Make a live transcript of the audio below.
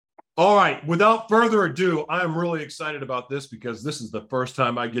All right. Without further ado, I am really excited about this because this is the first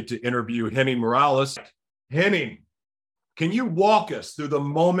time I get to interview Henning Morales. Henning, can you walk us through the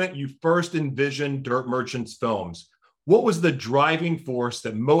moment you first envisioned Dirt Merchants films? What was the driving force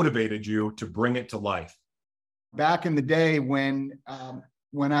that motivated you to bring it to life? Back in the day when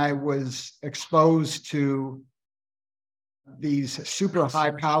I was exposed to these super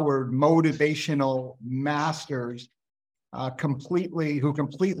high-powered motivational masters, who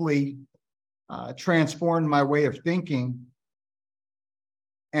completely transformed my way of thinking,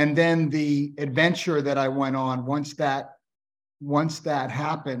 and then the adventure that I went on once that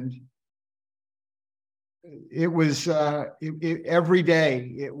happened, it was every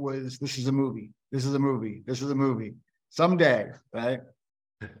day it was, this is a movie, this is a movie, this is a movie someday, right?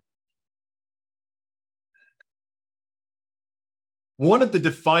 One of the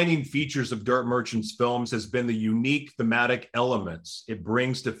defining features of Dirt Merchants films has been the unique thematic elements it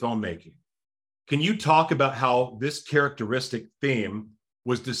brings to filmmaking. Can you talk about how this characteristic theme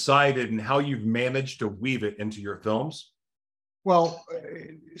was decided and how you've managed to weave it into your films? Well,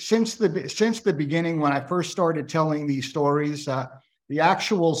 since the beginning, when I first started telling these stories, the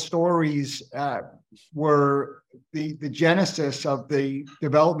actual stories were the genesis of the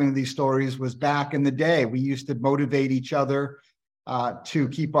development of these stories was back in the day. We used to motivate each other to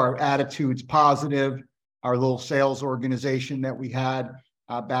keep our attitudes positive. Our little sales organization that we had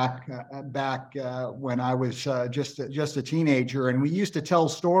back when I was just a teenager, and we used to tell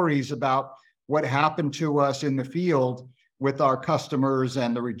stories about what happened to us in the field with our customers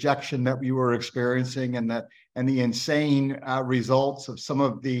and the rejection that we were experiencing, and the insane results of some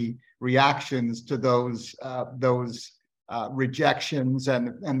of the reactions to those rejections,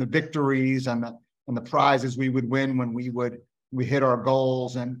 and the victories and the prizes we would win when we hit our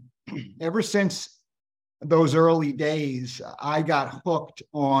goals. And ever since those early days, I got hooked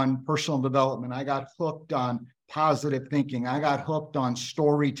on personal development. I got hooked on positive thinking. I got hooked on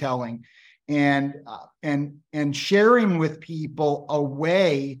storytelling and sharing with people a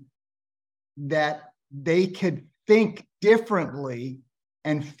way that they could think differently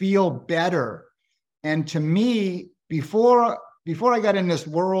and feel better. And to me, before I got in this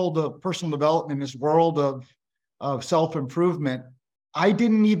world of personal development, this world of self-improvement, I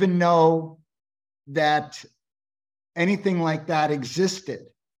didn't even know that anything like that existed.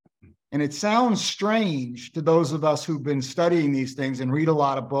 And it sounds strange to those of us who've been studying these things and read a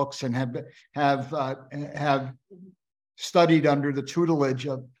lot of books and have studied under the tutelage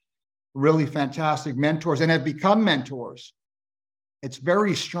of really fantastic mentors and have become mentors. It's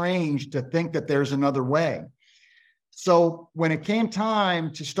very strange to think that there's another way. So when it came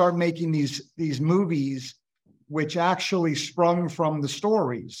time to start making these movies, which actually sprung from the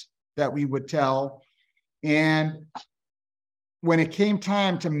stories that we would tell, and when it came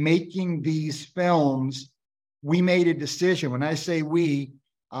time to making these films, we made a decision. When I say we,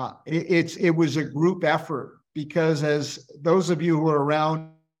 it was a group effort, because as those of you who were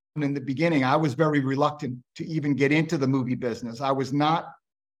around in the beginning, I was very reluctant to even get into the movie business. I was not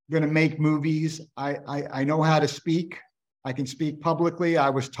going to make movies. I know how to speak. I can speak publicly. I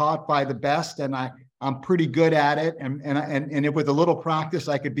was taught by the best, and I'm pretty good at it. And with a little practice,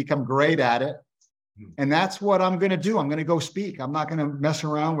 I could become great at it. And that's what I'm going to do. I'm going to go speak. I'm not going to mess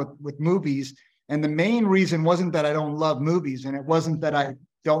around with movies. And the main reason wasn't that I don't love movies, and it wasn't that I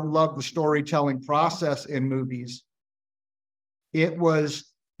don't love the storytelling process in movies. It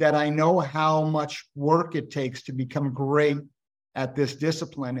was that I know how much work it takes to become great at this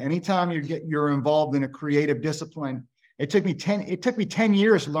discipline. Anytime you're involved in a creative discipline, it took me 10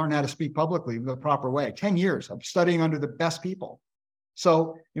 years to learn how to speak publicly the proper way. 10 years of studying under the best people.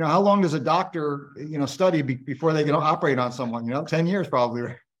 So, how long does a doctor, study before they can operate on someone? 10 years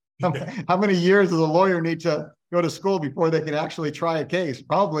probably. How many years does a lawyer need to go to school before they can actually try a case?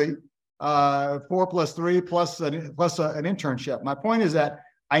 Probably 4 + 3 plus an internship. My point is that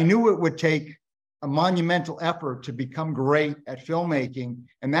I knew it would take a monumental effort to become great at filmmaking,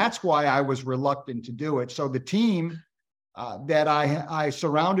 and that's why I was reluctant to do it. So the team that I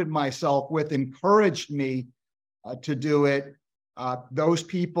surrounded myself with encouraged me to do it. Those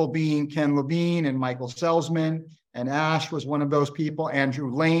people being Ken Levine and Michael Selzman, and Ash was one of those people. Andrew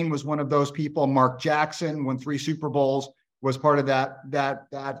Lane was one of those people. Mark Jackson won 3 Super Bowls, was part of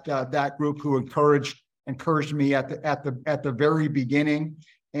that group who encouraged me at the very beginning.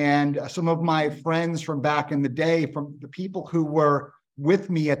 And some of my friends from back in the day, from the people who were with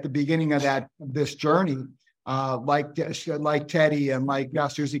me at the beginning of this journey, like Teddy and like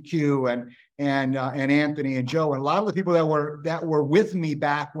Susie Q and Anthony and Joe, and a lot of the people that were with me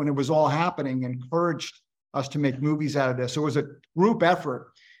back when it was all happening encouraged us to make movies out of this. So it was a group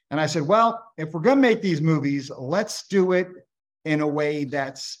effort. And I said, well, if we're going to make these movies, let's do it in a way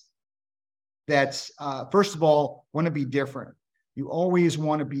that's first of all, want to be different. You always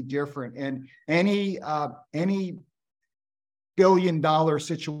want to be different. And any billion-dollar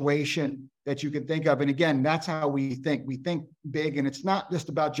situation that you can think of. And again, that's how we think. We think big, and it's not just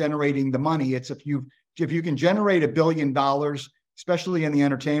about generating the money. It's if you can generate $1 billion, especially in the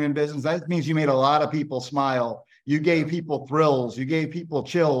entertainment business, that means you made a lot of people smile. You gave people thrills. You gave people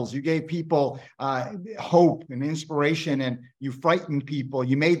chills. You gave people hope and inspiration, and you frightened people.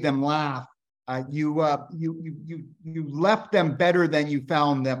 You made them laugh. You left them better than you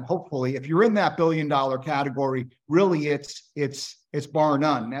found them. Hopefully, if you're in that $1 billion category, really, it's bar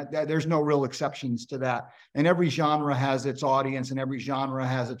none. There's no real exceptions to that. And every genre has its audience, and every genre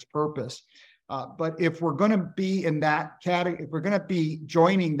has its purpose. But if we're going to be in that category, if we're going to be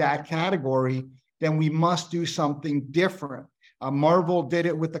joining that category, then we must do something different. Marvel did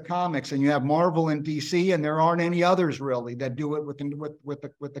it with the comics, and you have Marvel and DC, and there aren't any others really that do it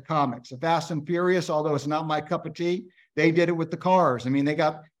with the comics. The Fast and Furious, although it's not my cup of tea, they did it with the cars. I mean, they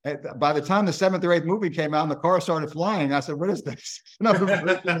got, by the time the 7th or 8th movie came out and the car started flying, I said, what is this? This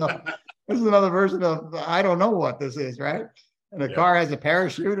is another version of, I don't know what this is, right? And the car has a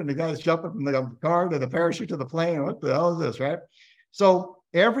parachute, and the guy's jumping from the car to the parachute to the plane. What the hell is this, right? So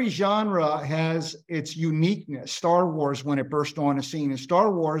every genre has its uniqueness. Star Wars, when it burst on the scene, and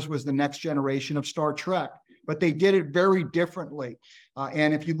Star Wars was the next generation of Star Trek, but they did it very differently.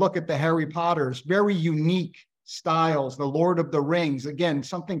 And if you look at the Harry Potters, very unique styles, the Lord of the Rings, again,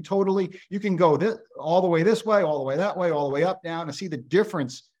 something totally, you can go all the way this way, all the way that way, all the way up, down, and see the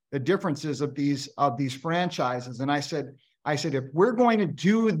differences of these franchises. And I said, if we're going to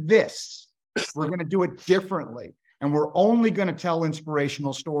do this, we're going to do it differently. And we're only going to tell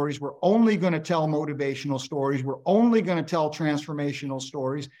inspirational stories. We're only going to tell motivational stories. We're only going to tell transformational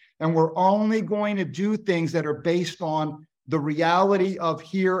stories. And we're only going to do things that are based on the reality of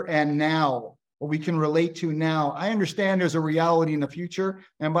here and now, what we can relate to now. I understand there's a reality in the future.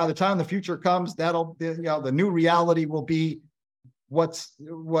 And by the time the future comes, the new reality will be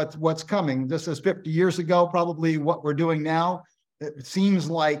what's coming. This is 50 years ago, probably what we're doing now. It seems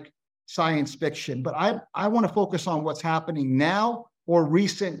like science fiction, but I want to focus on what's happening now or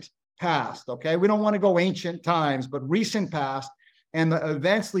recent past. Okay. We don't want to go ancient times, but recent past and the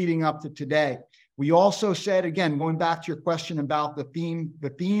events leading up to today. We also said, again, going back to your question about the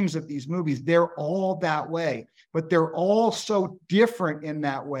themes of these movies, they're all that way, but they're all so different in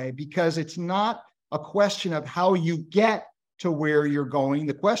that way because it's not a question of how you get to where you're going.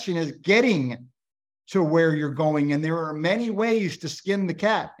 The question is getting to where you're going. And there are many ways to skin the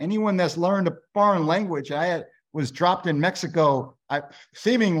cat. Anyone that's learned a foreign language, I was dropped in Mexico,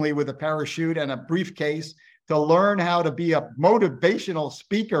 seemingly with a parachute and a briefcase to learn how to be a motivational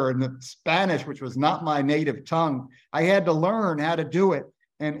speaker in the Spanish, which was not my native tongue. I had to learn how to do it.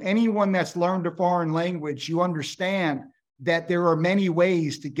 And anyone that's learned a foreign language, you understand that there are many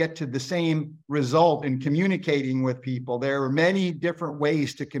ways to get to the same result in communicating with people. There are many different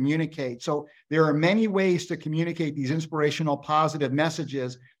ways to communicate. So there are many ways to communicate these inspirational, positive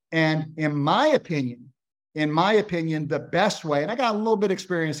messages. And in my opinion, the best way, and I got a little bit of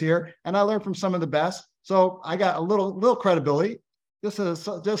experience here, and I learned from some of the best. So I got a little credibility. This is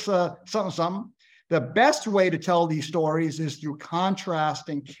just something. The best way to tell these stories is through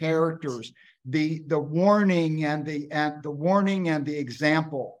contrasting characters. The warning and the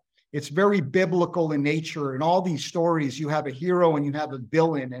example. It's very biblical in nature. In all these stories, you have a hero and you have a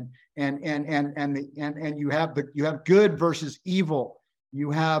villain, and you have good versus evil. You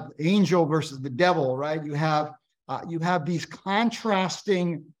have angel versus the devil, right? You have these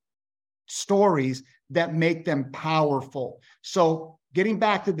contrasting stories that make them powerful. So getting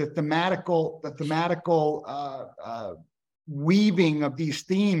back to the thematical weaving of these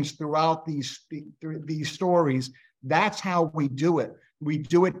themes throughout these stories, that's how we do it. We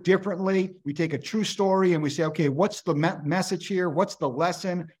do it differently. We take a true story and we say, okay, what's the message here? What's the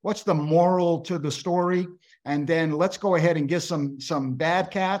lesson? What's the moral to the story? And then let's go ahead and get some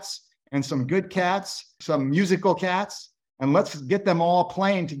bad cats and some good cats, some musical cats, and let's get them all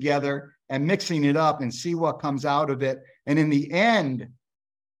playing together and mixing it up and see what comes out of it. And in the end,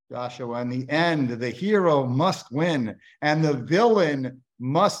 Joshua, in the end, the hero must win and the villain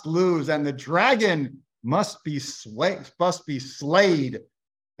must lose and the dragon must be slayed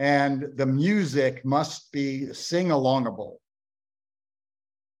and the music must be sing-alongable.